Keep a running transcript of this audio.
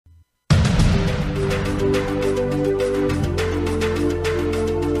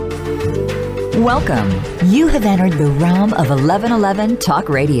Welcome. You have entered the realm of 1111 Talk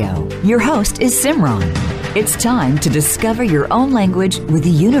Radio. Your host is Simran. It's time to discover your own language with the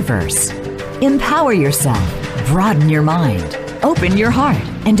universe. Empower yourself, broaden your mind, open your heart,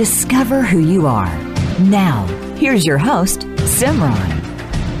 and discover who you are. Now, here's your host, Simran.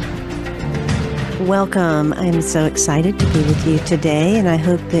 Welcome. I'm so excited to be with you today, and I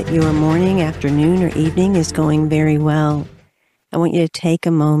hope that your morning, afternoon, or evening is going very well. I want you to take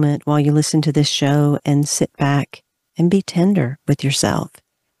a moment while you listen to this show and sit back and be tender with yourself.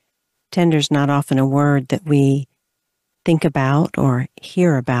 Tender is not often a word that we think about or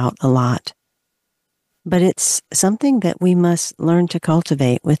hear about a lot, but it's something that we must learn to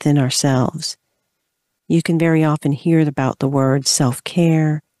cultivate within ourselves. You can very often hear about the words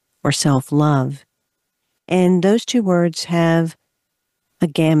self-care or self-love, and those two words have a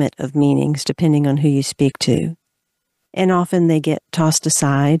gamut of meanings depending on who you speak to. And often they get tossed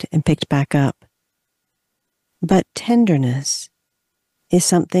aside and picked back up. But tenderness is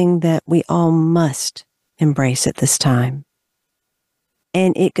something that we all must embrace at this time.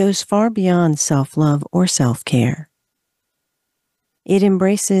 And it goes far beyond self-love or self-care. It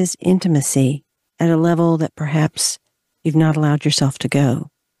embraces intimacy at a level that perhaps you've not allowed yourself to go.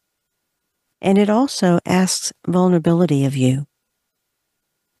 And it also asks vulnerability of you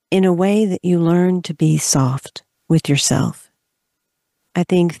in a way that you learn to be soft with yourself. I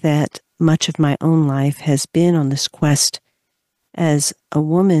think that much of my own life has been on this quest as a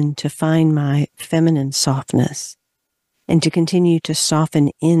woman to find my feminine softness and to continue to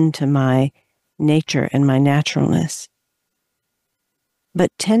soften into my nature and my naturalness.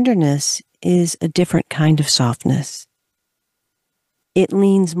 But tenderness is a different kind of softness. It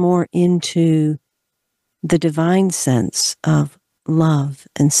leans more into the divine sense of love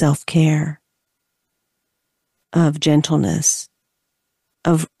and self-care, of gentleness,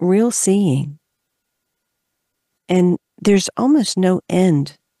 of real seeing. And there's almost no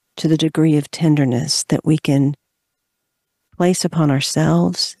end to the degree of tenderness that we can place upon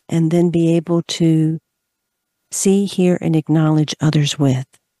ourselves and then be able to see, hear, and acknowledge others with.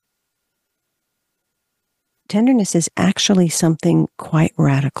 Tenderness is actually something quite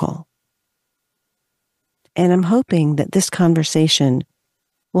radical. And I'm hoping that this conversation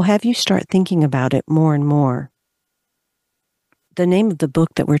will have you start thinking about it more and more. The name of the book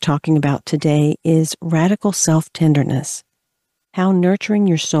that we're talking about today is Radical Self Tenderness: How Nurturing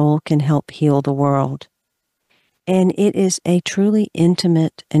Your Soul Can Help Heal the World. And it is a truly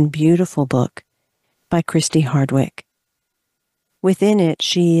intimate and beautiful book by Christie Hardwick. Within it,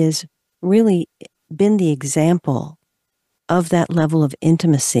 she has really been the example of that level of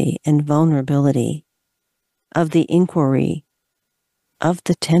intimacy and vulnerability, of the inquiry, of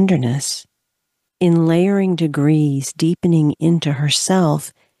the tenderness, in layering degrees, deepening into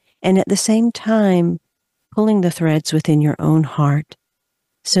herself, and at the same time, pulling the threads within your own heart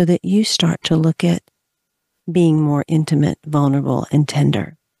so that you start to look at being more intimate, vulnerable, and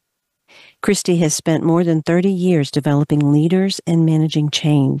tender. Christie has spent more than 30 years developing leaders and managing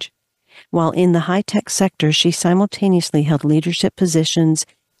change. While in the high-tech sector, she simultaneously held leadership positions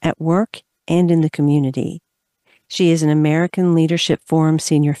at work and in the community. She is an American Leadership Forum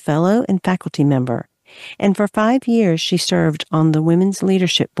Senior Fellow and faculty member, and for 5 years she served on the Women's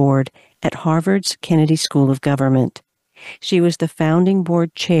Leadership Board at Harvard's Kennedy School of Government. She was the founding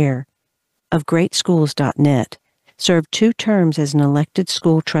board chair of GreatSchools.net, served 2 terms as an elected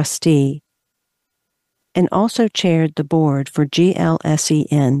school trustee, and also chaired the board for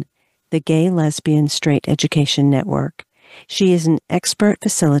GLSEN, the Gay, Lesbian, Straight Education Network. She is an expert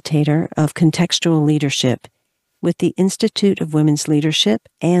facilitator of contextual leadership with the Institute of Women's Leadership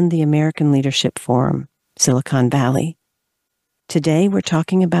and the American Leadership Forum, Silicon Valley. Today, we're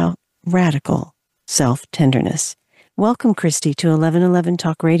talking about radical self-tenderness. Welcome, Christie, to 1111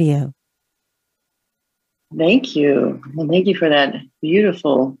 Talk Radio. Thank you. Well, thank you for that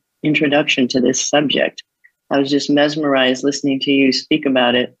beautiful introduction to this subject. I was just mesmerized listening to you speak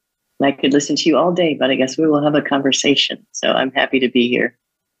about it. And I could listen to you all day, but I guess we will have a conversation. So I'm happy to be here.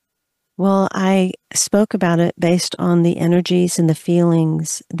 Well, I spoke about it based on the energies and the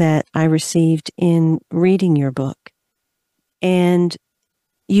feelings that I received in reading your book. And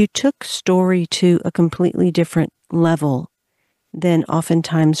you took story to a completely different level than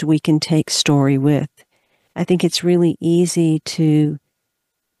oftentimes we can take story with. I think it's really easy to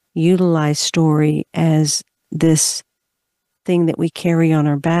utilize story as this thing that we carry on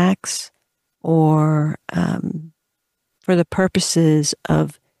our backs or for the purposes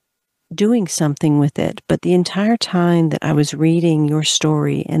of doing something with it. But the entire time that I was reading your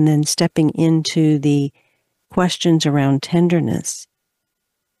story and then stepping into the questions around tenderness,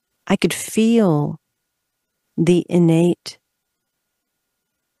 I could feel the innate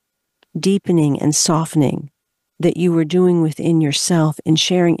deepening and softening that you were doing within yourself and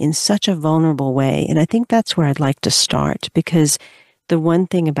sharing in such a vulnerable way. And I think that's where I'd like to start, because the one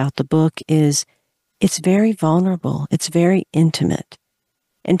thing about the book is it's very vulnerable. It's very intimate.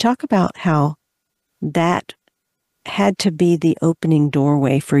 And talk about how that had to be the opening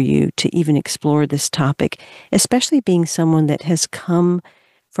doorway for you to even explore this topic, especially being someone that has come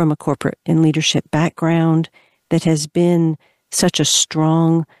from a corporate and leadership background, that has been such a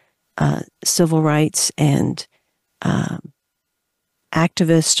strong civil rights and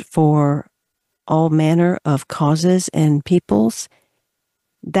activist for all manner of causes and peoples,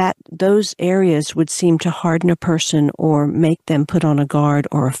 that those areas would seem to harden a person or make them put on a guard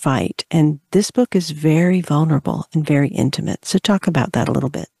or a fight. And this book is very vulnerable and very intimate. So talk about that a little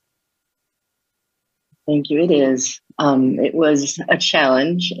bit. Thank you. It is. It was a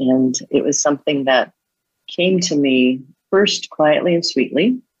challenge, and it was something that came to me first quietly and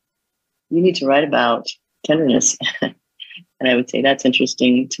sweetly. You need to write about tenderness. And I would say that's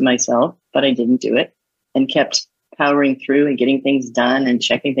interesting to myself, but I didn't do it and kept powering through and getting things done and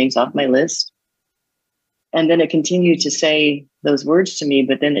checking things off my list. And then it continued to say those words to me,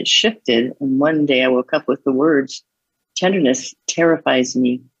 but then it shifted. And one day I woke up with the words, tenderness terrifies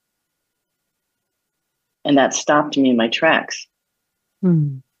me. And that stopped me in my tracks.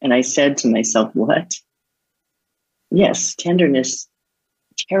 And I said to myself, what? Yes, tenderness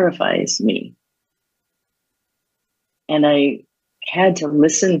terrifies me. And I had to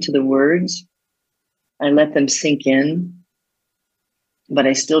listen to the words. I let them sink in, but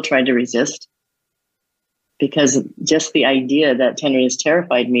I still tried to resist, because just the idea that tenderness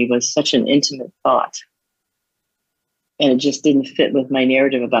terrified me was such an intimate thought. And it just didn't fit with my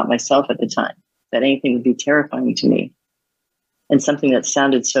narrative about myself at the time, that anything would be terrifying to me. And something that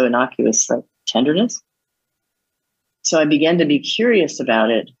sounded so innocuous, like tenderness. So I began to be curious about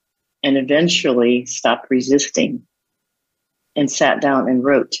it, and eventually stopped resisting and sat down and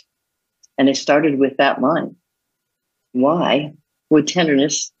wrote. And I started with that line. Why would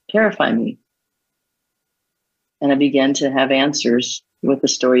tenderness terrify me? And I began to have answers with the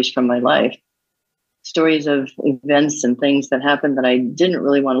stories from my life, stories of events and things that happened that I didn't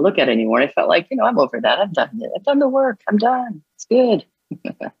really want to look at anymore. I felt like, I'm over that. I've done it. I've done the work. I'm done. It's good.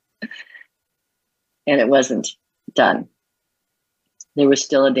 And it wasn't done. There was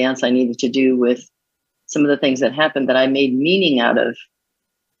still a dance I needed to do with some of the things that happened that I made meaning out of,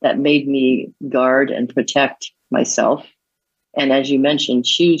 that made me guard and protect myself. And as you mentioned,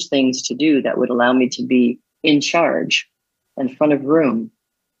 choose things to do that would allow me to be in charge and front of room,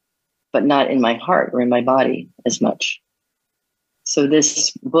 but not in my heart or in my body as much. So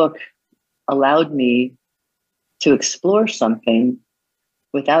this book allowed me to explore something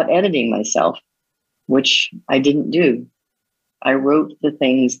without editing myself, which I didn't do. I wrote the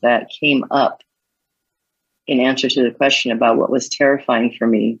things that came up in answer to the question about what was terrifying for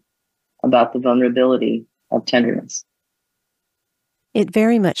me about the vulnerability of tenderness. It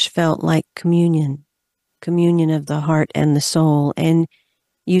very much felt like communion of the heart and the soul. And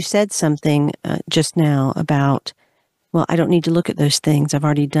you said something just now about, well, I don't need to look at those things. I've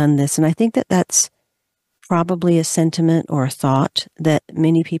already done this. And I think that that's probably a sentiment or a thought that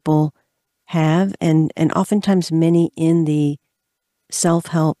many people have. And oftentimes many in the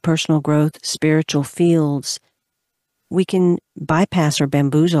self-help, personal growth, spiritual fields, we can bypass or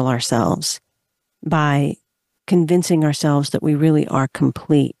bamboozle ourselves by convincing ourselves that we really are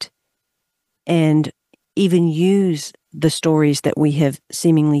complete, and even use the stories that we have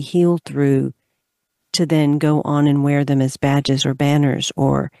seemingly healed through to then go on and wear them as badges or banners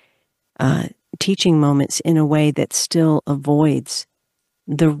or teaching moments in a way that still avoids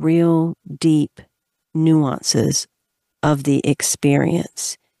the real deep nuances of the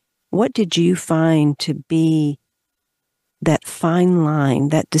experience. What did you find to be that fine line,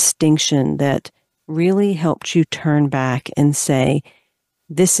 that distinction that really helped you turn back and say,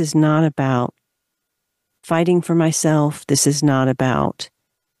 this is not about fighting for myself. This is not about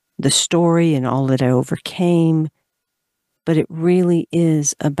the story and all that I overcame, but it really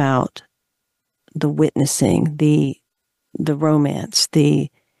is about the witnessing, the romance, the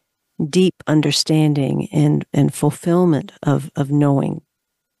deep understanding and fulfillment of knowing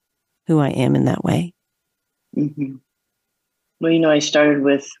who I am in that way. Mm-hmm. Well, I started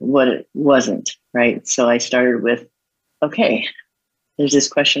with what it wasn't, right? So I started with, okay, there's this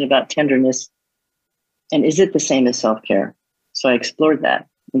question about tenderness, and is it the same as self-care? So I explored that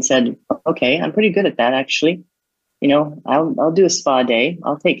and said, okay, I'm pretty good at that, actually. I'll do a spa day.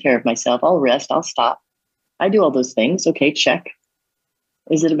 I'll take care of myself. I'll rest. I'll stop. I do all those things. Okay, check.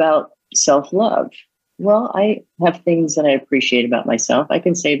 Is it about self-love? Well, I have things that I appreciate about myself. I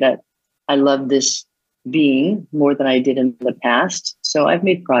can say that I love this being more than I did in the past. So I've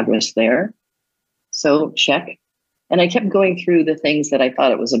made progress there. So check. And I kept going through the things that I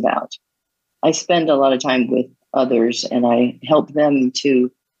thought it was about. I spend a lot of time with others and I help them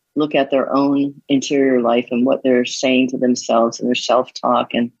to look at their own interior life and what they're saying to themselves and their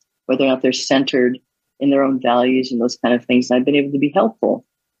self-talk and whether or not they're centered in their own values and those kind of things. And I've been able to be helpful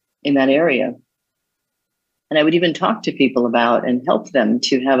in that area. And I would even talk to people about and help them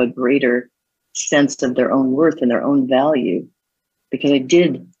to have a greater sense of their own worth and their own value, because I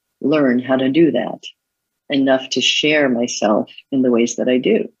did learn how to do that enough to share myself in the ways that I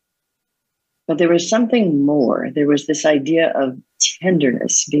do. But there was something more. There was this idea of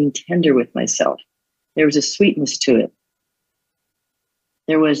tenderness, being tender with myself. There was a sweetness to it.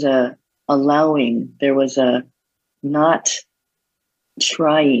 There was a allowing. There was a not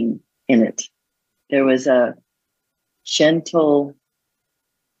trying in it. There was a gentle,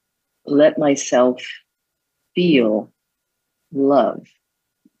 let myself feel love.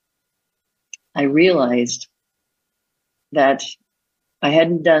 I realized that I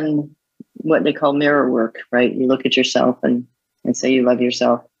hadn't done what they call mirror work, right? You look at yourself and say you love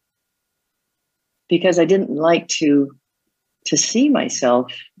yourself. Because I didn't like to see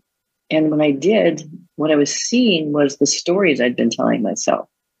myself. And when I did, what I was seeing was the stories I'd been telling myself.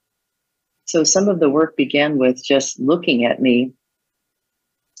 So some of the work began with just looking at me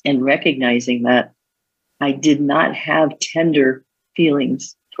and recognizing that I did not have tender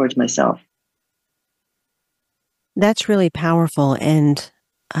feelings towards myself. That's really powerful and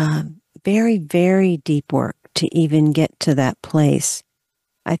very, very deep work to even get to that place.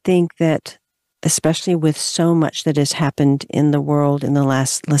 I think that especially with so much that has happened in the world in the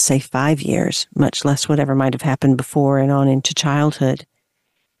last, let's say, 5 years, much less whatever might have happened before and on into childhood.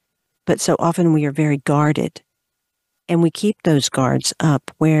 But so often we are very guarded, and we keep those guards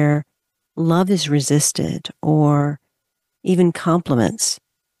up where love is resisted, or even compliments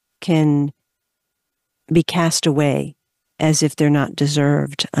can be cast away as if they're not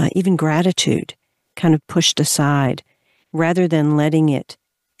deserved. Even gratitude kind of pushed aside rather than letting it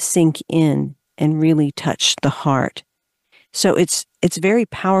sink in and really touch the heart. So it's very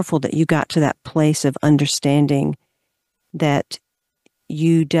powerful that you got to that place of understanding that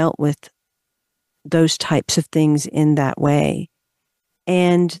you dealt with those types of things in that way,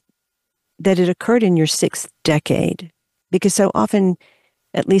 and that it occurred in your 6th decade. Because so often,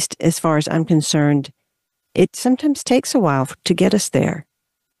 at least as far as I'm concerned, it sometimes takes a while to get us there,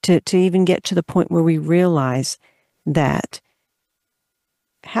 to even get to the point where we realize that.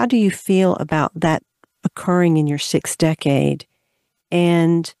 How do you feel about that occurring in your 6th decade?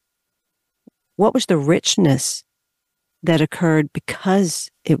 And what was the richness that occurred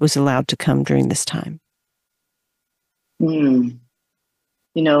because it was allowed to come during this time? You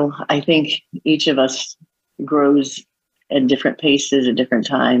know, I think each of us grows at different paces at different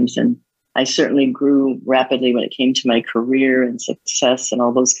times. And I certainly grew rapidly when it came to my career and success and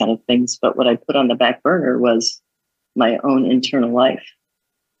all those kind of things. But what I put on the back burner was my own internal life.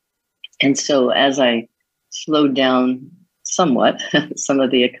 And so as I slowed down somewhat, some of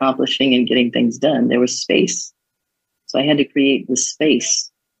the accomplishing and getting things done, there was space. So I had to create the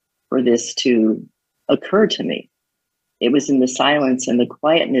space for this to occur to me. It was in the silence and the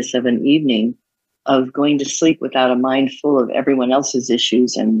quietness of an evening of going to sleep without a mind full of everyone else's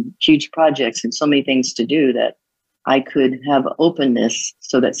issues and huge projects and so many things to do that I could have openness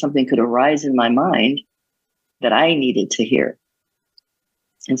so that something could arise in my mind that I needed to hear.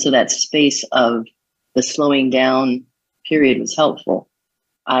 And so that space of the slowing down period was helpful.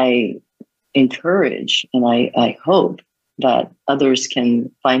 I encourage and I hope that others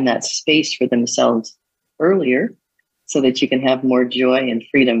can find that space for themselves earlier so that you can have more joy and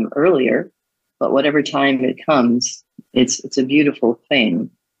freedom earlier. But whatever time it comes, it's a beautiful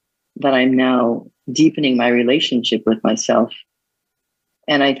thing that I'm now deepening my relationship with myself.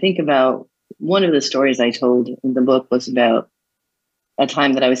 And I think about one of the stories I told in the book was about a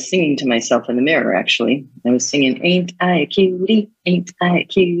time that I was singing to myself in the mirror, actually. I was singing, "Ain't I a cutie? Ain't I a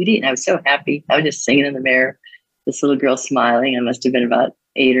cutie?" And I was so happy. I was just singing in the mirror, this little girl smiling. I must have been about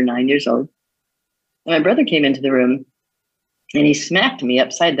 8 or 9 years old. And my brother came into the room and he smacked me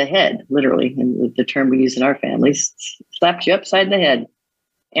upside the head, literally, and the term we use in our family, slapped you upside the head.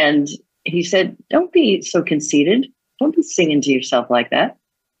 And he said, "Don't be so conceited. Don't be singing to yourself like that."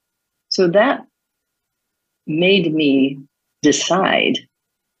 So that made me decide.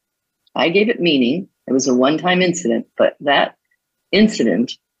 I gave it meaning. It was a one-time incident, but that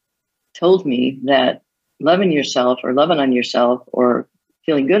incident told me that loving yourself or loving on yourself or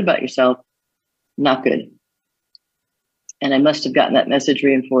Feeling good about yourself, not good. And I must have gotten that message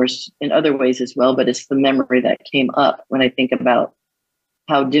reinforced in other ways as well, but it's the memory that came up when I think about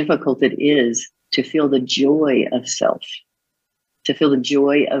how difficult it is to feel the joy of self, to feel the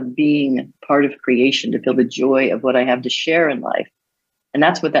joy of being part of creation, to feel the joy of what I have to share in life. And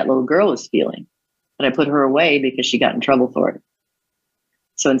that's what that little girl was feeling. But I put her away because she got in trouble for it.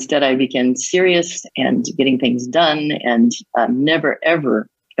 So instead, I became serious and getting things done, and never, ever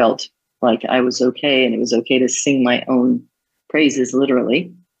felt like I was okay and it was okay to sing my own praises,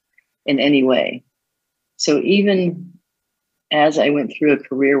 literally, in any way. So even as I went through a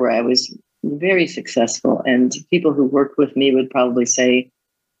career where I was very successful, and people who worked with me would probably say,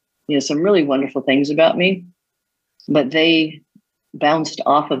 some really wonderful things about me, but they bounced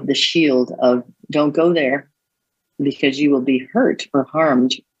off of the shield of don't go there because you will be hurt or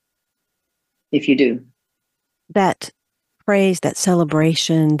harmed if you do. That praise, that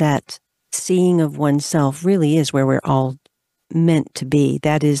celebration, that seeing of oneself really is where we're all meant to be.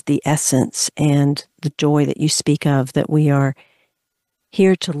 That is the essence and the joy that you speak of, that we are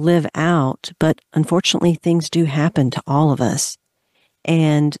here to live out. But unfortunately, things do happen to all of us.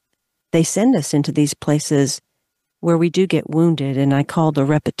 And they send us into these places where we do get wounded. And I call the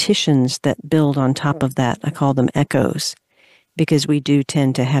repetitions that build on top of that, I call them echoes, because we do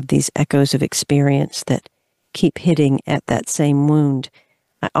tend to have these echoes of experience that keep hitting at that same wound.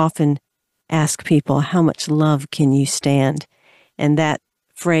 I often ask people, how much love can you stand? And that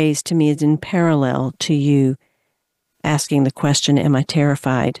phrase to me is in parallel to you asking the question, am I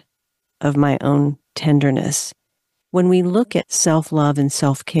terrified of my own tenderness? When we look at self-love and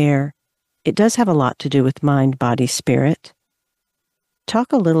self-care, it does have a lot to do with mind, body, spirit.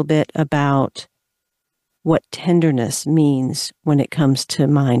 Talk a little bit about what tenderness means when it comes to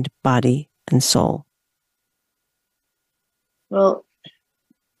mind, body, and soul. Well,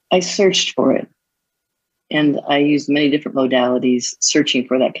 I searched for it, and I used many different modalities searching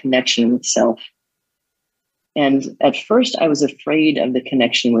for that connection with self. And at first, I was afraid of the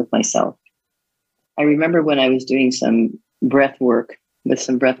connection with myself. I remember when I was doing some breath work with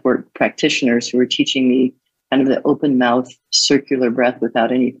some breath work practitioners who were teaching me kind of the open mouth, circular breath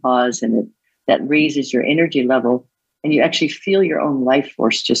without any pause, and that raises your energy level, and you actually feel your own life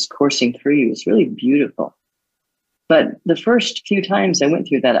force just coursing through you. It's really beautiful. But the first few times I went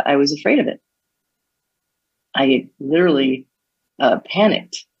through that, I was afraid of it. I literally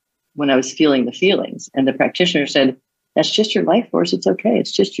panicked when I was feeling the feelings. And the practitioner said, that's just your life force. It's okay.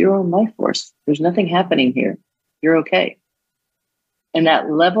 It's just your own life force. There's nothing happening here. You're okay. And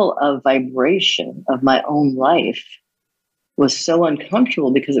that level of vibration of my own life was so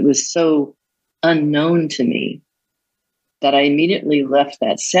uncomfortable because it was so unknown to me that I immediately left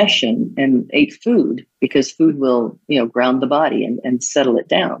that session and ate food, because food will, ground the body and settle it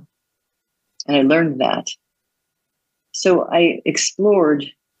down. And I learned that. So I explored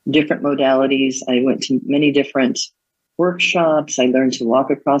different modalities. I went to many different workshops. I learned to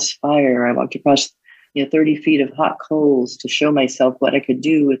walk across fire. I walked across 30 feet of hot coals to show myself what I could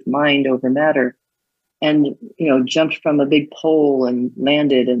do with mind over matter. And, jumped from a big pole and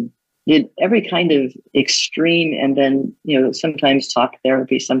landed and did every kind of extreme. And then, sometimes talk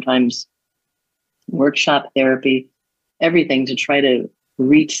therapy, sometimes workshop therapy, everything to try to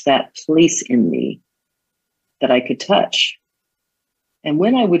reach that place in me that I could touch. And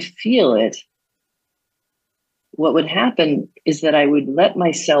when I would feel it, what would happen is that I would let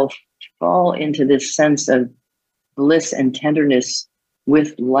myself fall into this sense of bliss and tenderness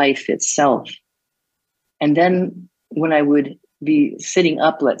with life itself. And then when I would be sitting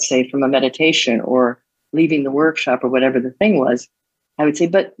up, let's say, from a meditation or leaving the workshop or whatever the thing was, I would say,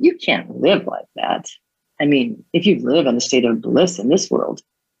 but you can't live like that. I mean, if you live in a state of bliss in this world,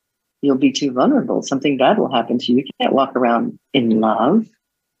 you'll be too vulnerable. Something bad will happen to you. You can't walk around in love.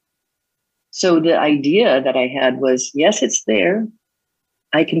 So the idea that I had was, yes, it's there.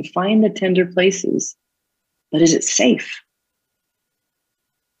 I can find the tender places, but is it safe?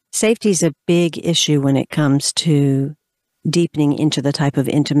 Safety is a big issue when it comes to deepening into the type of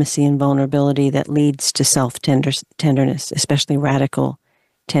intimacy and vulnerability that leads to self-tenderness, especially radical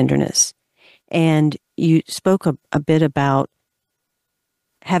tenderness. And you spoke a bit about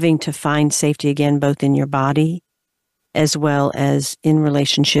having to find safety again, both in your body as well as in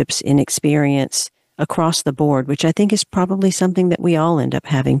relationships, in experience, across the board, which I think is probably something that we all end up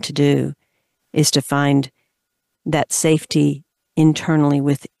having to do, is to find that safety internally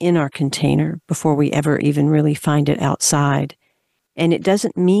within our container before we ever even really find it outside. And it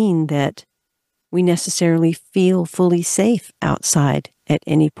doesn't mean that we necessarily feel fully safe outside at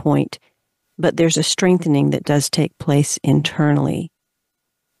any point, but there's a strengthening that does take place internally.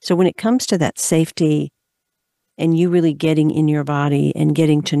 So when it comes to that safety and you really getting in your body and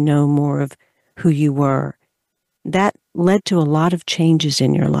getting to know more of who you were, that led to a lot of changes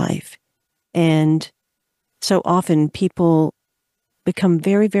in your life. And so often people become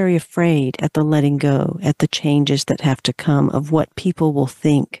very, very afraid at the letting go, at the changes that have to come, of what people will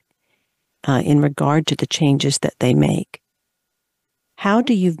think in regard to the changes that they make. How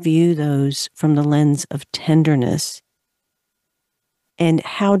do you view those from the lens of tenderness? And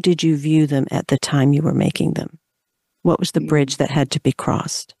how did you view them at the time you were making them? What was the bridge that had to be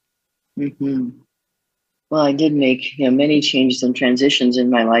crossed? Mm-hmm. Well, I did make many changes and transitions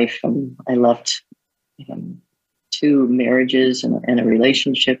in my life. I left 2 marriages and a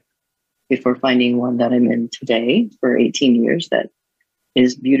relationship before finding one that I'm in today for 18 years that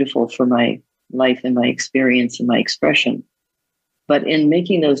is beautiful for my life and my experience and my expression. But in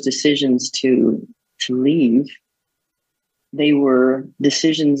making those decisions to leave, they were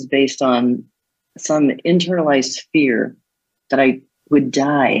decisions based on some internalized fear that I would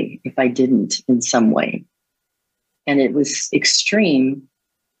die if I didn't in some way. And it was extreme,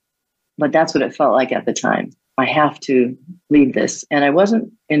 but that's what it felt like at the time. I have to leave this. And I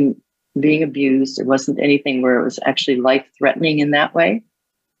wasn't in being abused. It wasn't anything where it was actually life-threatening in that way.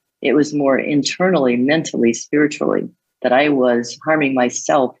 It was more internally, mentally, spiritually, that I was harming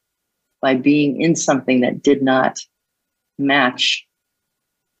myself by being in something that did not match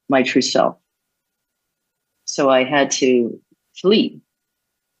my true self. So I had to flee.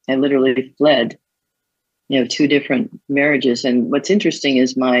 I literally fled, 2 different marriages. And what's interesting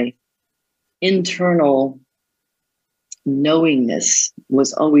is my internal knowingness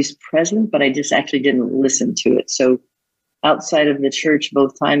was always present, but I just actually didn't listen to it. So outside of the church,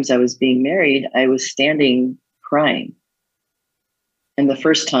 both times I was being married, I was standing crying. And the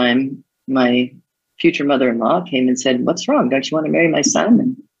first time, my future mother-in-law came and said, "What's wrong? Don't you want to marry my son?"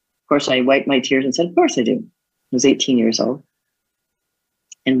 And of course, I wiped my tears and said, "Of course I do." I was 18 years old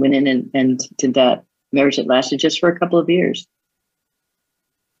and went in and did that marriage that lasted just for a couple of years.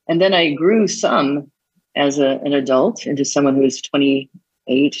 And then I grew some as an adult into someone who was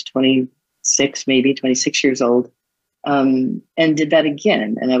 28, 26, maybe 26 years old, and did that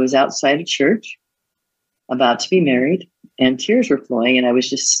again. And I was outside of church, about to be married, and tears were flowing, and I was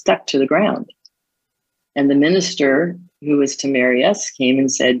just stuck to the ground. And the minister who was to marry us came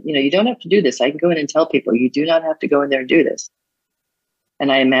and said, "You don't have to do this. I can go in and tell people. You do not have to go in there and do this."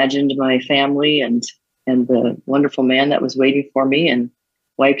 And I imagined my family and the wonderful man that was waiting for me, and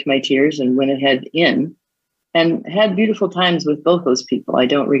wiped my tears and went ahead in and had beautiful times with both those people. I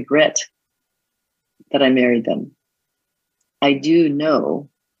don't regret that I married them. I do know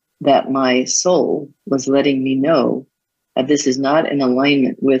that my soul was letting me know that this is not in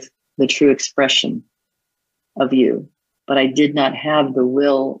alignment with the true expression of you. But I did not have the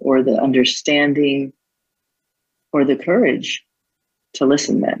will or the understanding or the courage to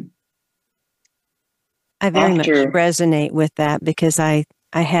listen then. I very much resonate with that because I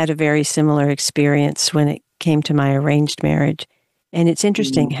had a very similar experience when it came to my arranged marriage. And it's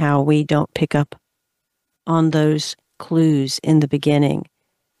interesting how we don't pick up on those clues in the beginning.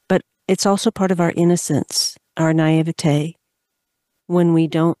 But it's also part of our innocence, our naivete, when we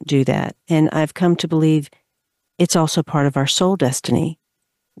don't do that. And I've come to believe it's also part of our soul destiny,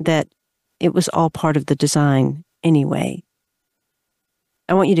 that it was all part of the design anyway.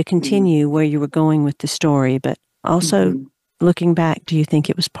 I want you to continue where you were going with the story, but also looking back, do you think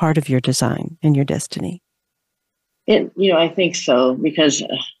it was part of your design and your destiny? I think so, because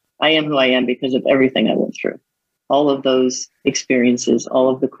I am who I am because of everything I went through. All of those experiences, all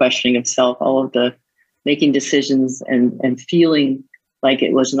of the questioning of self, all of the making decisions and feeling like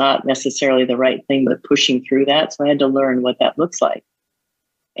it was not necessarily the right thing, but pushing through that. So I had to learn what that looks like.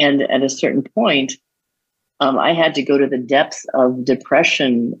 And at a certain point, I had to go to the depths of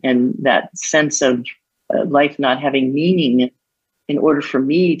depression and that sense of life not having meaning in order for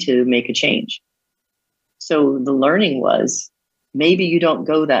me to make a change. So the learning was, maybe you don't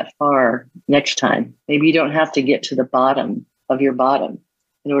go that far next time. Maybe you don't have to get to the bottom of your bottom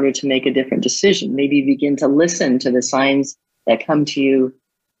in order to make a different decision. Maybe you begin to listen to the signs that come to you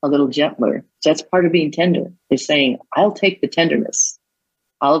a little gentler. So that's part of being tender, is saying, I'll take the tenderness.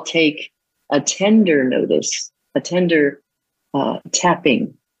 I'll take a tender notice, a tender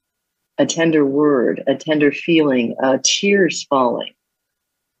tapping, a tender word, a tender feeling, tears falling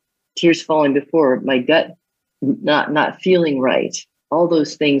before my gut not feeling right. All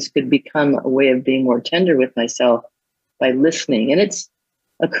those things could become a way of being more tender with myself by listening. And it's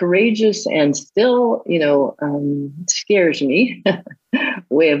a courageous and still, scares me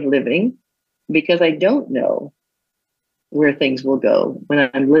way of living, because I don't know where things will go, when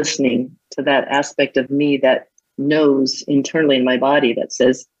I'm listening to that aspect of me that knows internally in my body that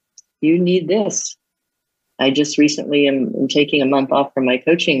says, you need this. I just recently am taking a month off from my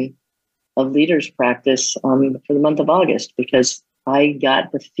coaching of leaders practice for the month of August, because I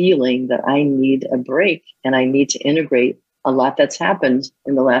got the feeling that I need a break and I need to integrate a lot that's happened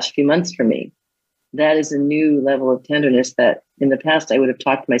in the last few months for me. That is a new level of tenderness that in the past I would have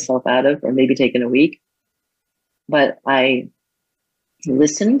talked myself out of, or maybe taken a week. But I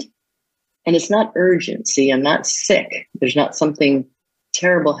listened, and it's not urgent. See, I'm not sick. There's not something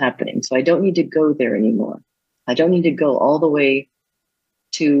terrible happening. So I don't need to go there anymore. I don't need to go all the way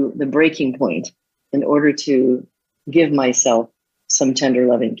to the breaking point in order to give myself some tender,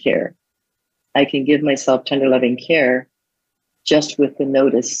 loving care. I can give myself tender, loving care just with the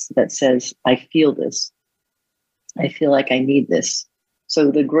notice that says, I feel this. I feel like I need this.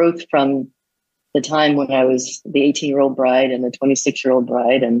 So the growth from the time when I was the 18-year-old bride and the 26-year-old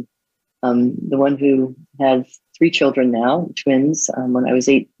bride, and the one who has 3 children now, twins, when I was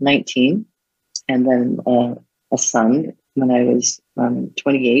 19, and then a son when I was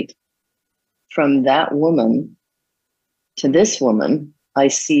 28. From that woman to this woman, I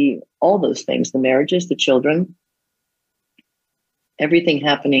see all those things, the marriages, the children, everything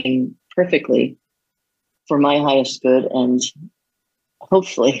happening perfectly for my highest good, and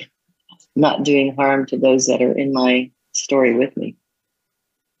hopefully not doing harm to those that are in my story with me.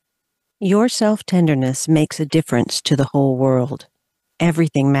 Your self-tenderness makes a difference to the whole world.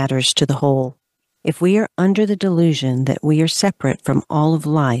 Everything matters to the whole. If we are under the delusion that we are separate from all of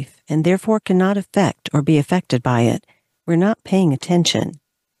life and therefore cannot affect or be affected by it, we're not paying attention.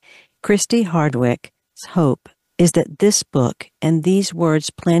 Christie Hardwick's hope is that this book and these words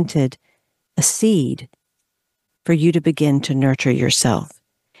planted a seed for you to begin to nurture yourself.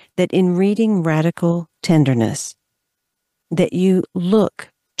 That in reading Radical Tenderness, that you look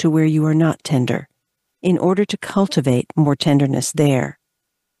to where you are not tender in order to cultivate more tenderness there.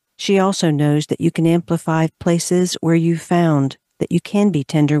 She also knows that you can amplify places where you found that you can be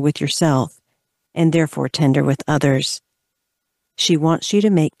tender with yourself and therefore tender with others. She wants you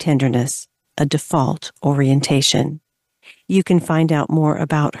to make tenderness a default orientation. You can find out more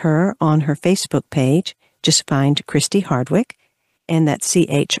about her on her Facebook page. Just find Christie Hardwick, and that's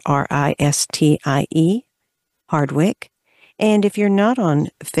Christie, Hardwick. And if you're not on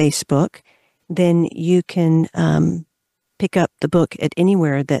Facebook, then you can pick up the book at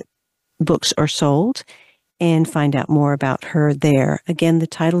anywhere that books are sold and find out more about her there. Again, the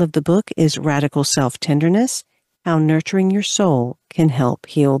title of the book is Radical Self Tenderness: How Nurturing Your Soul Can Help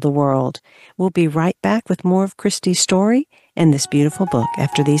Heal the World. We'll be right back with more of Christie's story and this beautiful book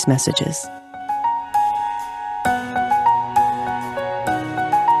after these messages.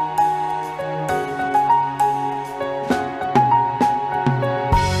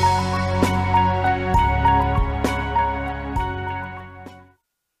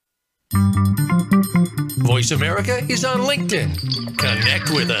 Voice America is on LinkedIn.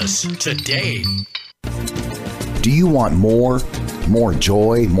 Connect with us today. Do you want more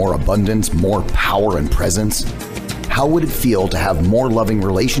joy, more abundance, more power and presence? How would it feel to have more loving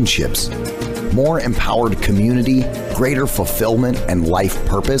relationships, more empowered community, greater fulfillment and life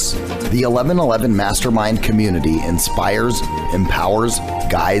purpose? The 1111 Mastermind community inspires, empowers,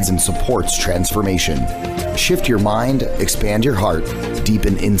 guides, and supports transformation. Shift your mind, expand your heart,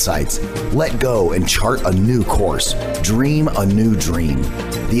 deepen insights, let go and chart a new course, dream a new dream.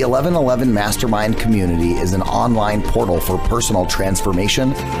 The 1111 Mastermind community is an online portal for personal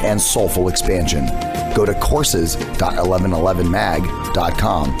transformation and soulful expansion. Go to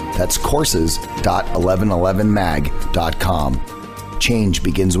courses.1111mag.com. That's courses.1111mag.com. Change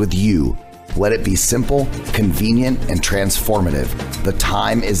begins with you. Let it be simple, convenient, and transformative. The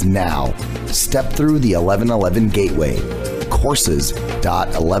time is now. Step through the 1111 gateway.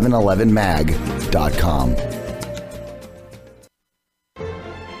 Courses.1111mag.com.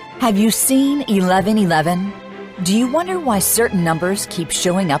 Have you seen 1111? Do you wonder why certain numbers keep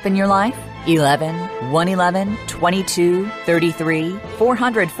showing up in your life? 11, 111, 22, 33,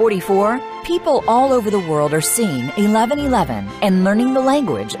 444. People all over the world are seeing 1111 and learning the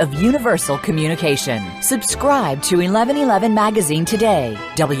language of universal communication. Subscribe to 1111 Magazine today.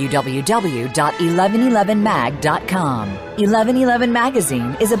 www.1111mag.com. 1111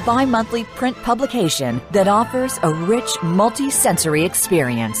 Magazine is a bi-monthly print publication that offers a rich, multi-sensory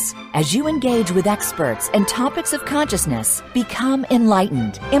experience. As you engage with experts and topics of consciousness, become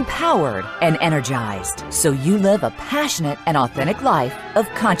enlightened, empowered, and energized, so you live a passionate and authentic life of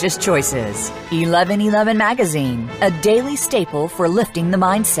conscious choices. 1111 Magazine, a daily staple for lifting the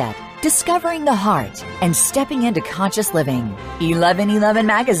mindset, discovering the heart, and stepping into conscious living. 1111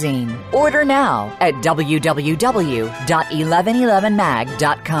 Magazine. Order now at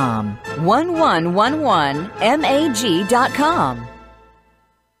www.1111mag.com. 1111mag.com.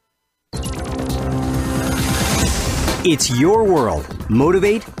 It's your world.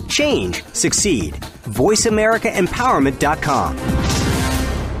 Motivate, change, succeed. VoiceAmericaEmpowerment.com.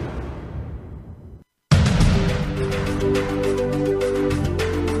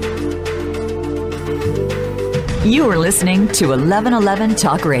 You are listening to 1111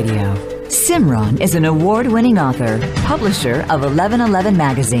 Talk Radio. Simran is an award-winning author, publisher of 1111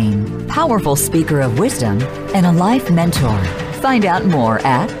 Magazine, powerful speaker of wisdom, and a life mentor. Find out more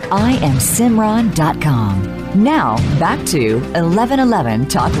at IamSimran.com. Now, back to 1111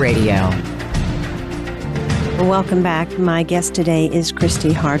 Talk Radio. Welcome back. My guest today is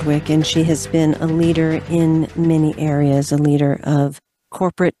Christie Hardwick, and she has been a leader in many areas, a leader of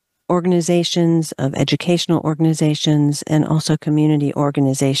corporate organizations, of educational organizations, and also community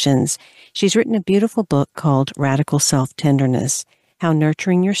organizations. She's written a beautiful book called Radical Self Tenderness: How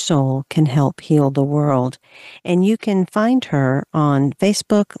Nurturing Your Soul Can Help Heal the World. And you can find her on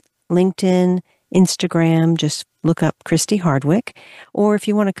Facebook, LinkedIn, Instagram. Just look up Christie Hardwick. Or if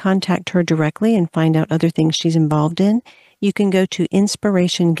you want to contact her directly and find out other things she's involved in, you can go to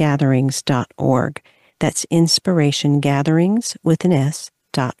inspirationgatherings.org. That's inspirationgatherings with an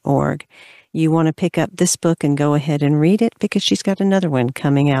S.org. You want to pick up this book and go ahead and read it because she's got another one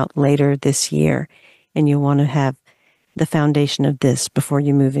coming out later this year. And you want to have the foundation of this before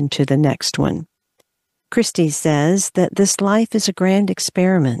you move into the next one. Christie says that this life is a grand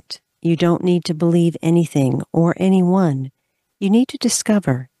experiment. You don't need to believe anything or anyone. You need to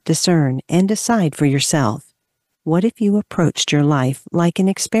discover, discern, and decide for yourself. What if you approached your life like an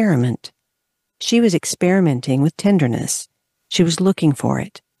experiment? She was experimenting with tenderness. She was looking for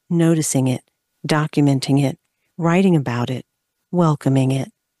it, noticing it, documenting it, writing about it, welcoming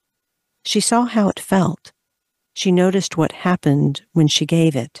it. She saw how it felt. She noticed what happened when she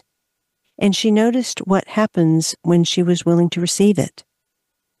gave it. And she noticed what happens when she was willing to receive it.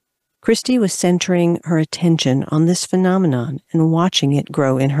 Christie was centering her attention on this phenomenon and watching it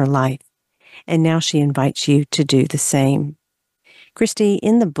grow in her life. And now she invites you to do the same. Christie,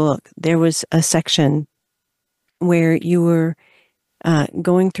 in the book, there was a section where you were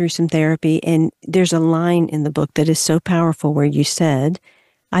going through some therapy, and there's a line in the book that is so powerful where you said,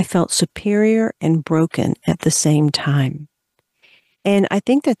 "I felt superior and broken at the same time." And I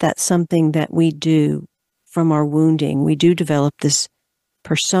think that that's something that we do from our wounding. We do develop this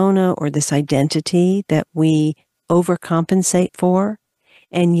persona or this identity that we overcompensate for,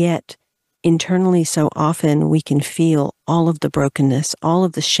 and yet internally so often we can feel all of the brokenness, all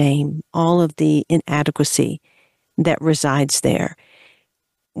of the shame, all of the inadequacy that resides there.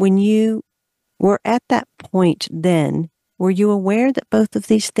 When you were at that point then, were you aware that both of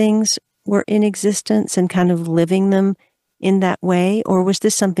these things were in existence and kind of living them in that way? Or was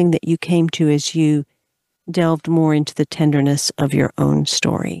this something that you came to as you delved more into the tenderness of your own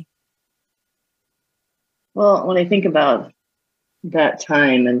story? Well, when I think about that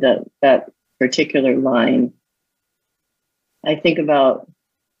time and that particular line, I think about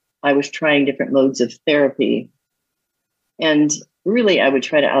I was trying different modes of therapy. And really, I would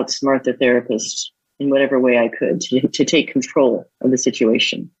try to outsmart the therapist in whatever way I could to take control of the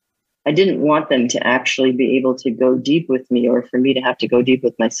situation. I didn't want them to actually be able to go deep with me or for me to have to go deep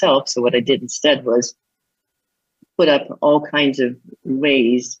with myself. So what I did instead was put up all kinds of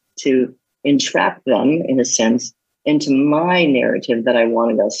ways to entrap them, in a sense, into my narrative that I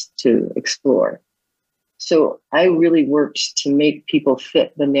wanted us to explore. So I really worked to make people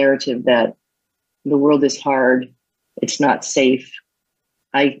fit the narrative that the world is hard, it's not safe,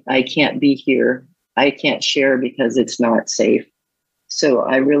 I can't be here, I can't share because it's not safe. So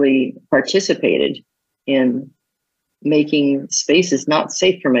I really participated in making spaces not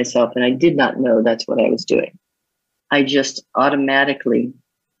safe for myself, and I did not know that's what I was doing. I just automatically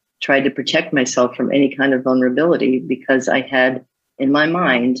tried to protect myself from any kind of vulnerability because I had, in my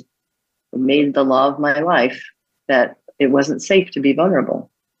mind, made the law of my life that it wasn't safe to be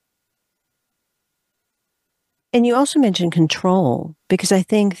vulnerable. And you also mentioned control, because I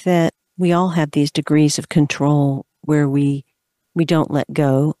think that we all have these degrees of control where we don't let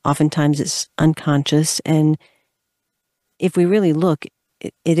go. Oftentimes it's unconscious. And if we really look,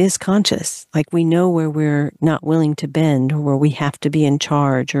 it is conscious. Like we know where we're not willing to bend, or where we have to be in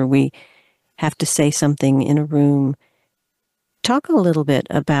charge, or we have to say something in a room. Talk a little bit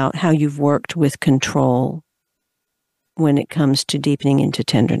about how you've worked with control when it comes to deepening into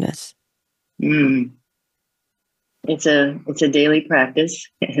tenderness. It's a daily practice,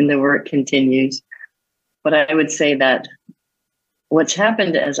 and the work continues. But I would say that what's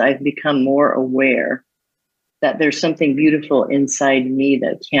happened as I've become more aware that there's something beautiful inside me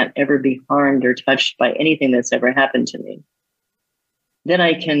that can't ever be harmed or touched by anything that's ever happened to me, then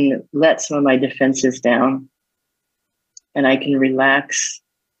I can let some of my defenses down and I can relax,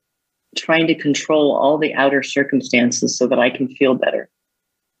 trying to control all the outer circumstances so that I can feel better.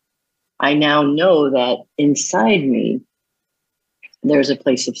 I now know that inside me, there's a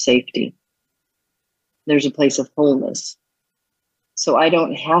place of safety. There's a place of wholeness. So I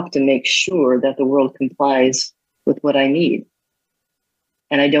don't have to make sure that the world complies with what I need.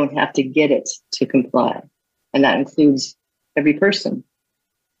 And I don't have to get it to comply. And that includes every person.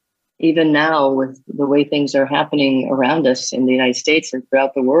 Even now, with the way things are happening around us in the United States and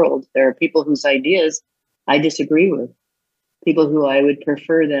throughout the world, there are people whose ideas I disagree with, people who I would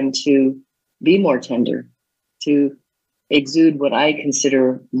prefer them to be more tender, to exude what I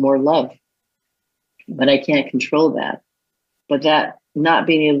consider more love. But I can't control that. But that not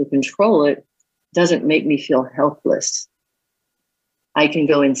being able to control it doesn't make me feel helpless. I can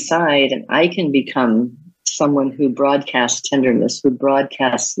go inside and I can become someone who broadcasts tenderness, who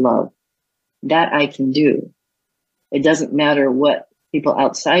broadcasts love. That I can do. It doesn't matter what people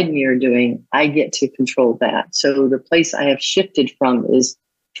outside me are doing. I get to control that. So the place I have shifted from is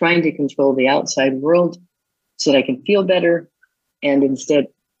trying to control the outside world so that I can feel better, and instead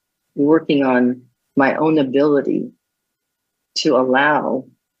working on my own ability to allow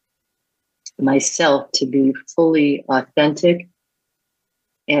myself to be fully authentic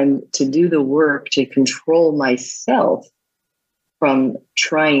and to do the work to control myself from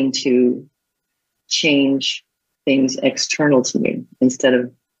trying to change things external to me instead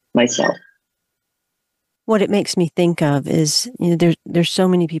of myself. What it makes me think of is, there's so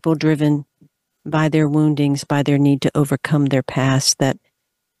many people driven by their woundings, by their need to overcome their past, that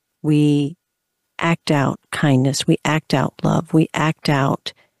we act out kindness, we act out love, we act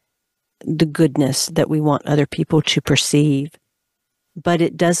out the goodness that we want other people to perceive, but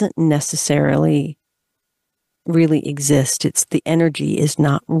it doesn't necessarily really exist. It's the energy is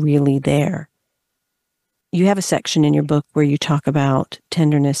not really there. You have a section in your book where you talk about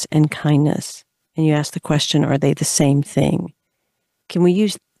tenderness and kindness, and you ask the question, are they the same thing? Can we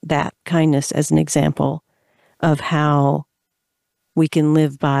use that kindness as an example of how we can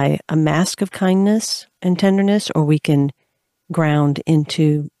live by a mask of kindness and tenderness, or we can ground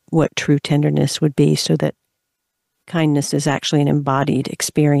into what true tenderness would be, so that kindness is actually an embodied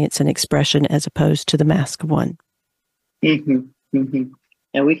experience and expression as opposed to the mask of one? Mm-hmm. Mm-hmm.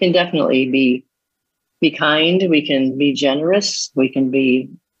 And we can definitely be kind, we can be generous, we can be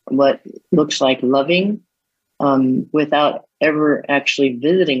what looks like loving, without ever actually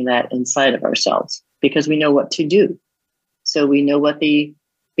visiting that inside of ourselves, because we know what to do. So we know what the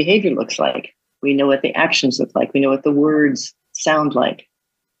behavior looks like. We know what the actions look like. We know what the words sound like.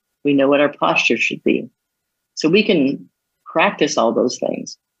 We know what our posture should be. So we can practice all those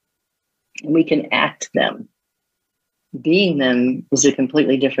things and we can act them. Being them is a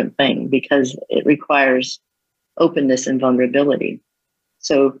completely different thing because it requires openness and vulnerability.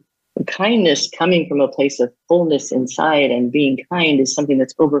 So kindness coming from a place of fullness inside and being kind is something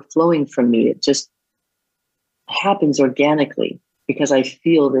that's overflowing from me. It just happens organically because I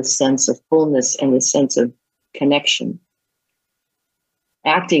feel this sense of fullness and this sense of connection.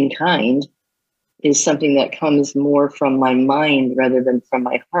 Acting kind is something that comes more from my mind rather than from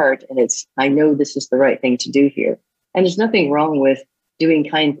my heart. And I know this is the right thing to do here. And there's nothing wrong with doing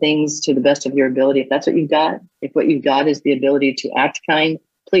kind things to the best of your ability. If that's what you've got, if what you've got is the ability to act kind,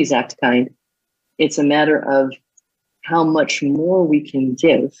 please act kind. It's a matter of how much more we can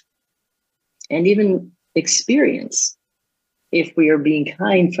give and even experience if we are being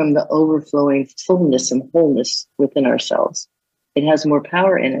kind from the overflowing fullness and wholeness within ourselves. It has more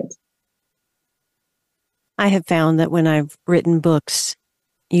power in it. I have found that when I've written books,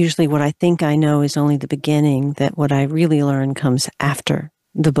 usually what I think I know is only the beginning, that what I really learn comes after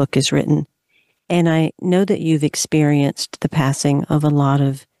the book is written. And I know that you've experienced the passing of a lot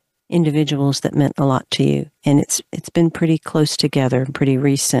of individuals that meant a lot to you. And it's been pretty close together, pretty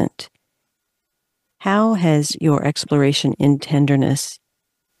recent. How has your exploration in tenderness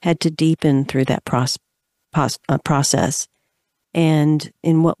had to deepen through that process? And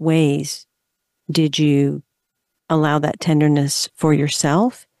in what ways did you allow that tenderness for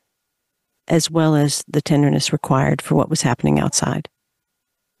yourself, as well as the tenderness required for what was happening outside?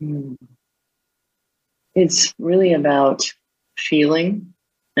 It's really about feeling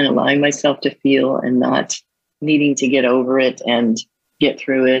and allowing myself to feel and not needing to get over it and get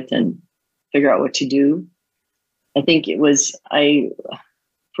through it and figure out what to do. I think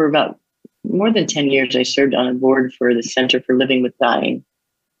for about more than 10 years, I served on a board for the Center for Living with Dying.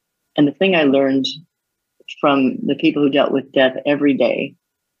 And the thing I learned from the people who dealt with death every day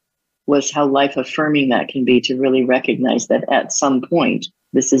was how life affirming that can be, to really recognize that at some point,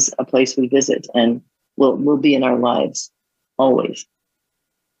 this is a place we visit and will be in our lives always.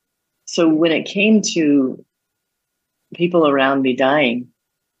 So when it came to people around me dying,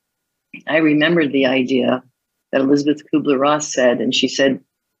 I remembered the idea that Elizabeth Kubler-Ross said, and she said,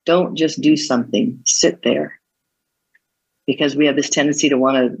 don't just do something, sit there. Because we have this tendency to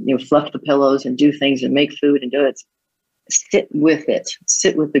want to, fluff the pillows and do things and make food and do it. Sit with it.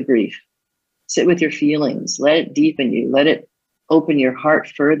 Sit with the grief. Sit with your feelings. Let it deepen you. Let it open your heart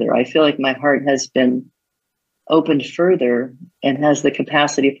further. I feel like my heart has been opened further and has the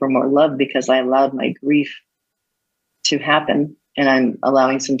capacity for more love because I allowed my grief to happen. And I'm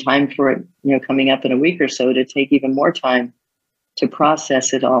allowing some time for it, coming up in a week or so, to take even more time to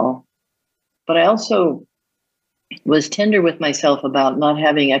process it all. But I also was tender with myself about not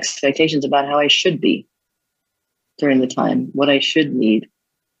having expectations about how I should be during the time, what I should need,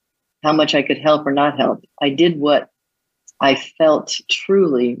 how much I could help or not help. I did what I felt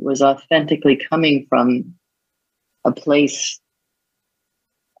truly was authentically coming from a place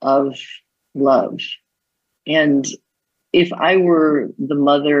of love. And if I were the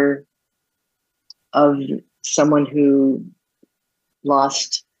mother of someone who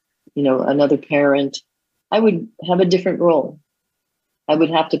lost, another parent, I would have a different role. I would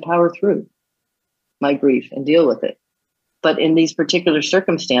have to power through my grief and deal with it. But in these particular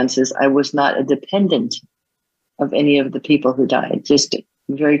circumstances, I was not a dependent of any of the people who died, just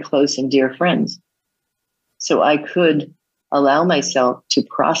very close and dear friends. So I could allow myself to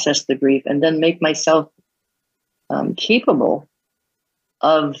process the grief and then make myself capable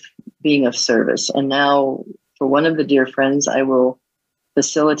of being of service. And now, for one of the dear friends, I will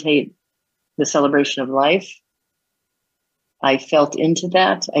facilitate the celebration of life. I felt into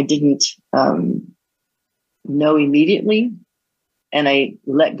that. I didn't know immediately. And I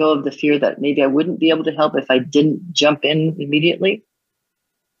let go of the fear that maybe I wouldn't be able to help if I didn't jump in immediately.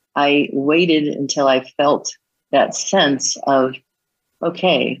 I waited until I felt that sense of,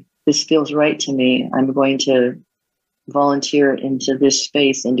 okay, this feels right to me. I'm going to volunteer into this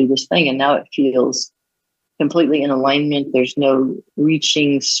space and do this thing. And now it feels completely in alignment. There's no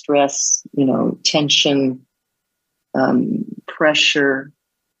reaching, stress, tension, pressure.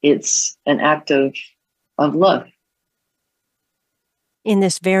 It's an act of love. In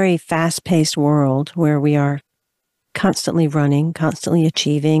this very fast-paced world where we are constantly running, constantly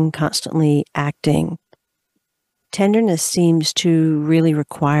achieving, constantly acting, tenderness seems to really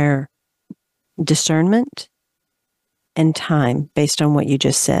require discernment and time, based on what you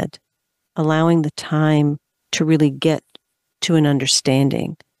just said, allowing the time to really get to an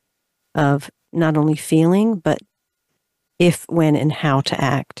understanding of not only feeling, but if, when, and how to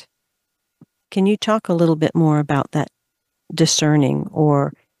act. Can you talk a little bit more about that discerning,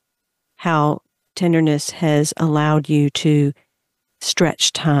 or how tenderness has allowed you to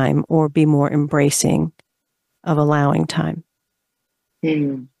stretch time or be more embracing of allowing time?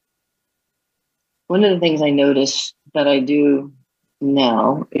 One of the things I notice that I do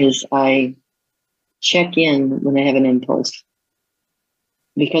now is I check in when I have an impulse,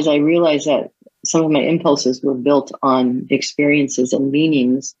 because I realize that some of my impulses were built on experiences and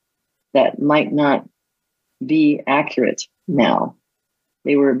meanings that might not be accurate now.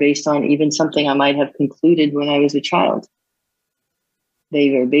 They were based on even something I might have concluded when I was a child.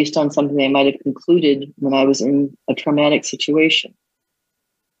 They were based on something I might have concluded when I was in a traumatic situation.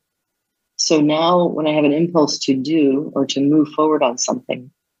 So now when I have an impulse to do or to move forward on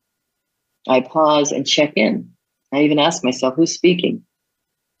something, I pause and check in. I even ask myself, who's speaking?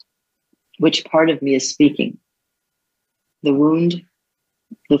 Which part of me is speaking? The wound,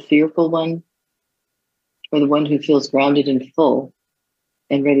 the fearful one, or the one who feels grounded and full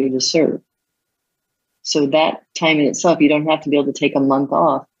and ready to serve? So that time in itself, you don't have to be able to take a month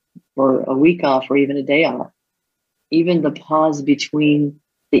off or a week off or even a day off. Even the pause between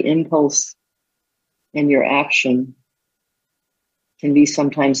the impulse and your action can be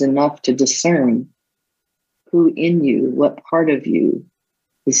sometimes enough to discern who in you, what part of you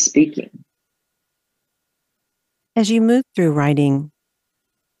is speaking. As you move through writing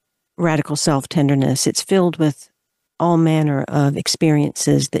Radical Self-Tenderness, it's filled with all manner of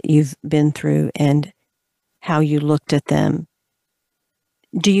experiences that you've been through and how you looked at them.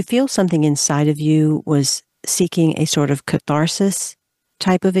 Do you feel something inside of you was seeking a sort of catharsis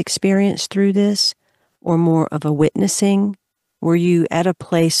type of experience through this, or more of a witnessing? Were you at a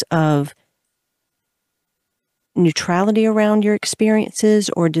place of neutrality around your experiences,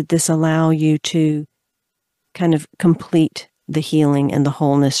 or did this allow you to kind of complete the healing and the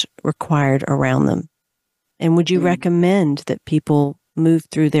wholeness required around them? And would you recommend that people move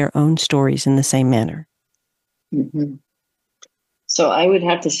through their own stories in the same manner? Mm-hmm. So I would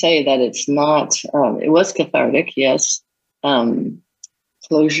have to say that it's not, it was cathartic, yes.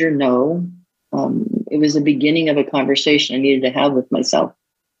 Closure, no. It was the beginning of a conversation I needed to have with myself,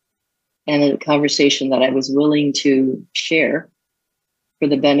 and a conversation that I was willing to share for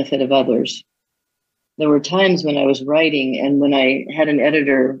the benefit of others. There were times when I was writing, and when I had an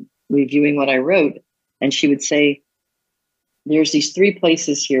editor reviewing what I wrote, and she would say, there's these 3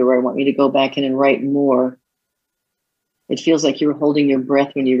 places here where I want you to go back in and write more. It feels like you were holding your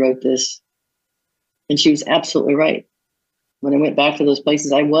breath when you wrote this. And she was absolutely right. When I went back to those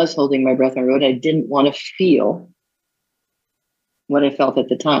places, I was holding my breath when I wrote. I didn't want to feel what I felt at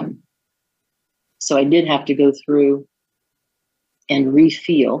the time. So I did have to go through and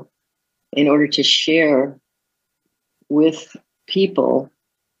re-feel in order to share with people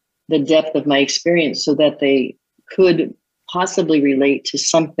the depth of my experience, so that they could possibly relate to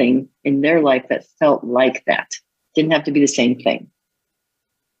something in their life that felt like that. Didn't have to be the same thing.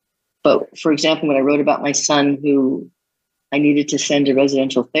 But for example, when I wrote about my son who I needed to send to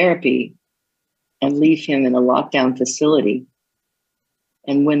residential therapy and leave him in a lockdown facility,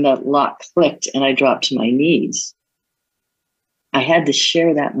 and when that lock clicked and I dropped to my knees, I had to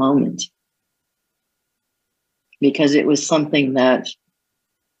share that moment, because it was something that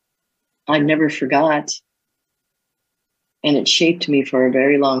I never forgot. And it shaped me for a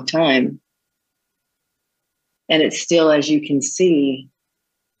very long time. And it still, as you can see,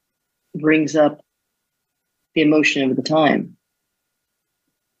 brings up the emotion of the time.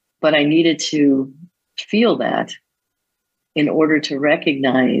 But I needed to feel that in order to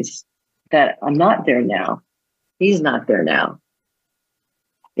recognize that I'm not there now. He's not there now.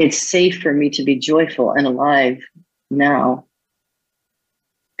 It's safe for me to be joyful and alive now,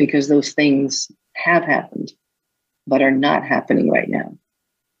 because those things have happened, but are not happening right now.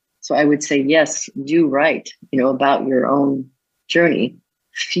 So I would say, yes, do write, about your own journey.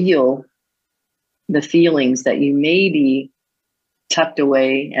 Feel the feelings that you may be tucked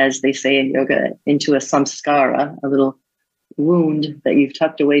away, as they say in yoga, into a samskara, a little wound that you've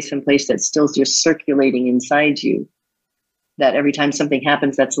tucked away someplace that's still just circulating inside you. That every time something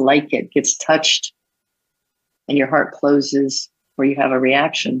happens that's like it gets touched and your heart closes, or you have a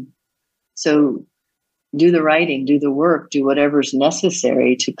reaction. So do the writing, do the work, do whatever's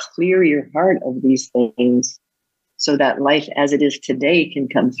necessary to clear your heart of these things, so that life as it is today can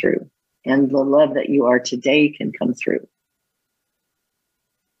come through, and the love that you are today can come through.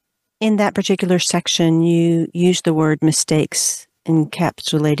 In that particular section, you use the word mistakes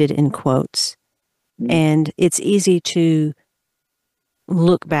encapsulated in quotes. Mm-hmm. And it's easy to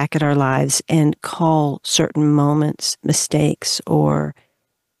look back at our lives and call certain moments mistakes, or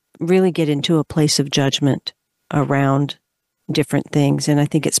really get into a place of judgment around different things. And I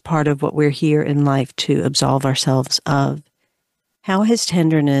think it's part of what we're here in life to absolve ourselves of. How has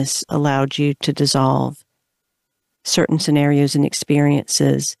tenderness allowed you to dissolve certain scenarios and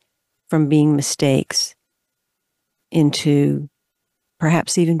experiences from being mistakes into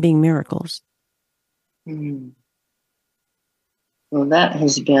perhaps even being miracles? Well, that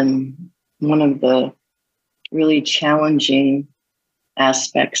has been one of the really challenging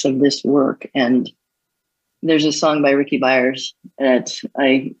aspects of this work. And there's a song by Ricky Byers that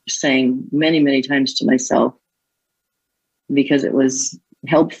I sang many, many times to myself because it was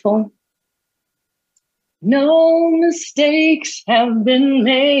helpful. No mistakes have been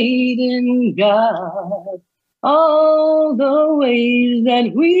made in God. All the ways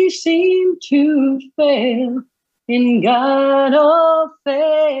that we seem to fail, in God all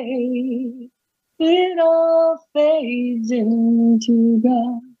fade. It all fades into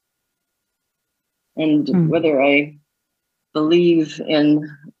God. And whether I believe in,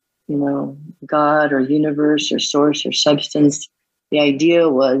 God or universe or source or substance, the idea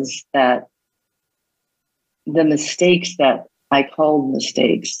was that the mistakes that I called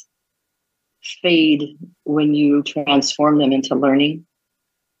mistakes fade when you transform them into learning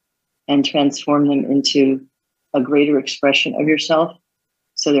and transform them into a greater expression of yourself.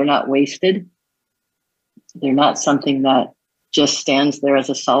 So they're not wasted. They're not something that just stands there as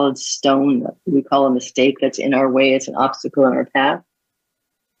a solid stone that we call a mistake that's in our way. It's an obstacle in our path.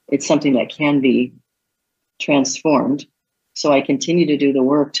 It's something that can be transformed. So I continue to do the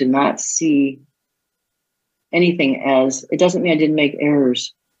work to not see anything as, it doesn't mean I didn't make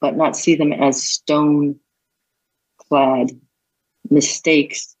errors, but not see them as stone-clad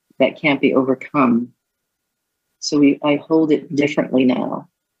mistakes that can't be overcome. So I hold it differently now.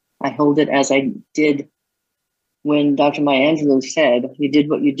 I hold it as I did when Dr. Maya Angelou said, you did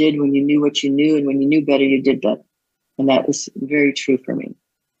what you did when you knew what you knew, and when you knew better, you did better. And that was very true for me.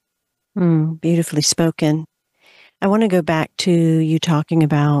 Beautifully spoken. I want to go back to you talking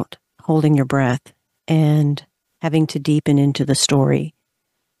about holding your breath and having to deepen into the story.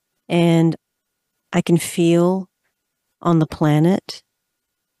 And I can feel on the planet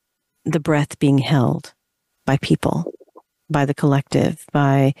the breath being held by people, by the collective,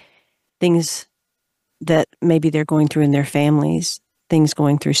 by things that maybe they're going through in their families, things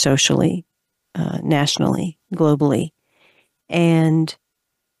going through socially, nationally, globally. And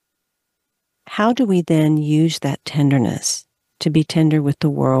how do we then use that tenderness to be tender with the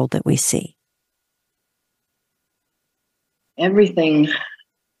world that we see? Everything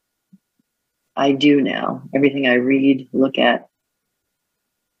I do now, everything I read, look at,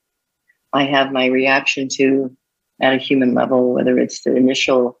 I have my reaction to at a human level, whether it's the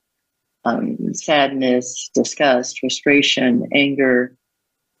initial sadness, disgust, frustration, anger,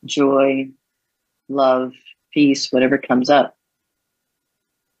 joy, love, peace, whatever comes up.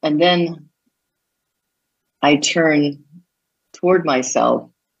 And then I turn toward myself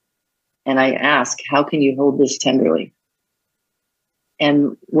and I ask, how can you hold this tenderly?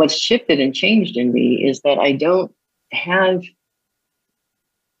 And what's shifted and changed in me is that I don't have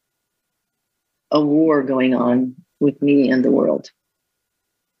a war going on with me and the world,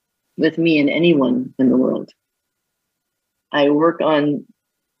 with me and anyone in the world. I work on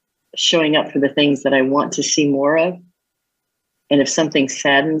showing up for the things that I want to see more of. And if something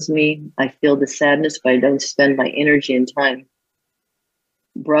saddens me, I feel the sadness, but I don't spend my energy and time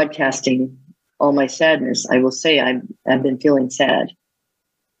broadcasting all my sadness. I will say I've been feeling sad.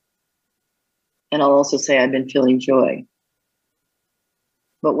 And I'll also say I've been feeling joy.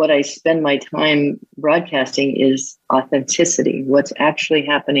 But what I spend my time broadcasting is authenticity, what's actually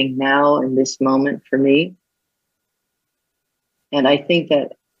happening now in this moment for me. And I think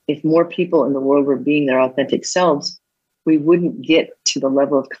that if more people in the world were being their authentic selves, we wouldn't get to the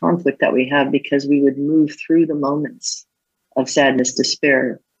level of conflict that we have, because we would move through the moments of sadness,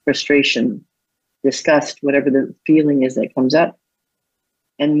 despair, frustration, disgust, whatever the feeling is that comes up,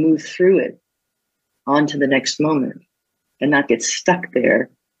 and move through it onto the next moment and not get stuck there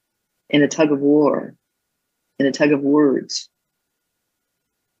in a tug of war, in a tug of words.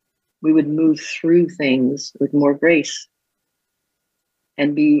 We would move through things with more grace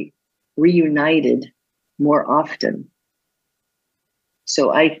and be reunited more often.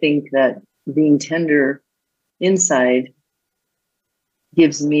 So I think that being tender inside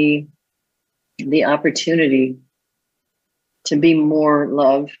gives me the opportunity to be more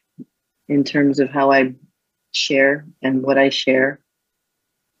love in terms of how I share and what I share,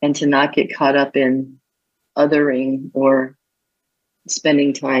 and to not get caught up in othering or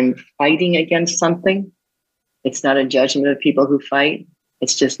spending time fighting against something. It's not a judgment of people who fight.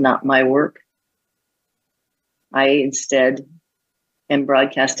 It's just not my work. I instead am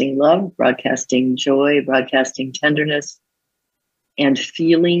broadcasting love, broadcasting joy, broadcasting tenderness, and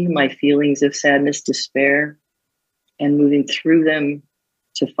feeling my feelings of sadness, despair, and moving through them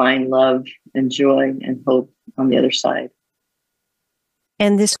to find love and joy and hope on the other side.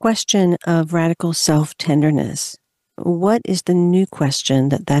 And this question of radical self-tenderness, what is the new question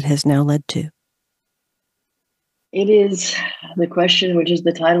that has now led to? It is the question, which is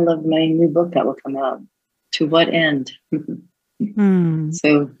the title of my new book that will come out. To what end?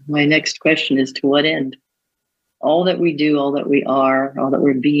 So my next question is, to what end? All that we do, all that we are, all that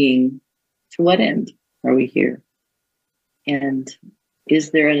we're being, to what end are we here? And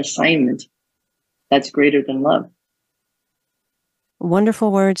is there an assignment that's greater than love?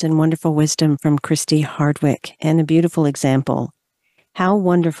 Wonderful words and wonderful wisdom from Christie Hardwick, and a beautiful example. How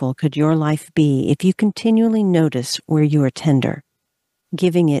wonderful could your life be if you continually notice where you are tender,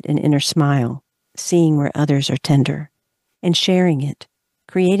 giving it an inner smile, seeing where others are tender, and sharing it,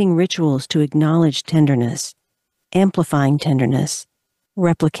 creating rituals to acknowledge tenderness, amplifying tenderness,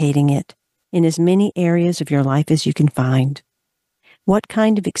 replicating it in as many areas of your life as you can find. What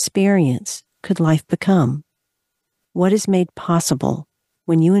kind of experience could life become? What is made possible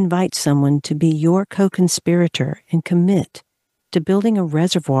when you invite someone to be your co-conspirator and commit to building a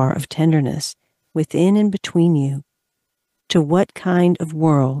reservoir of tenderness within and between you? To what kind of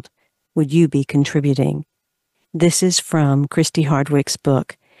world would you be contributing? This is from Christie Hardwick's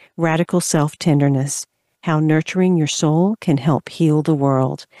book, Radical Self-Tenderness, How Nurturing Your Soul Can Help Heal the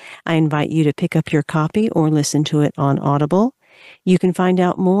World. I invite you to pick up your copy or listen to it on Audible. You can find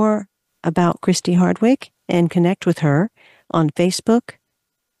out more about Christie Hardwick and connect with her on Facebook,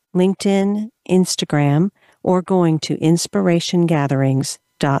 LinkedIn, Instagram, or going to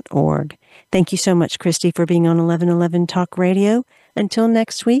inspirationgatherings.org. Thank you so much, Christie, for being on 1111 Talk Radio. Until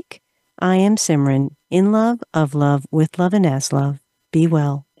next week, I am Simran, in love, of love, with love, and as love. Be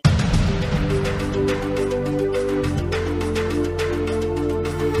well.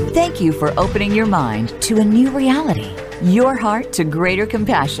 Thank you for opening your mind to a new reality, your heart to greater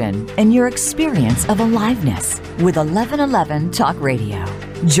compassion, and your experience of aliveness with 1111 Talk Radio.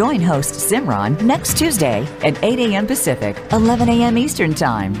 Join host Simran next Tuesday at 8 a.m. Pacific, 11 a.m. Eastern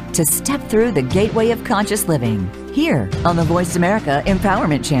Time to step through the gateway of conscious living here on the Voice America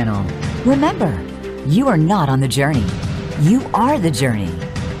Empowerment Channel. Remember, you are not on the journey. You are the journey.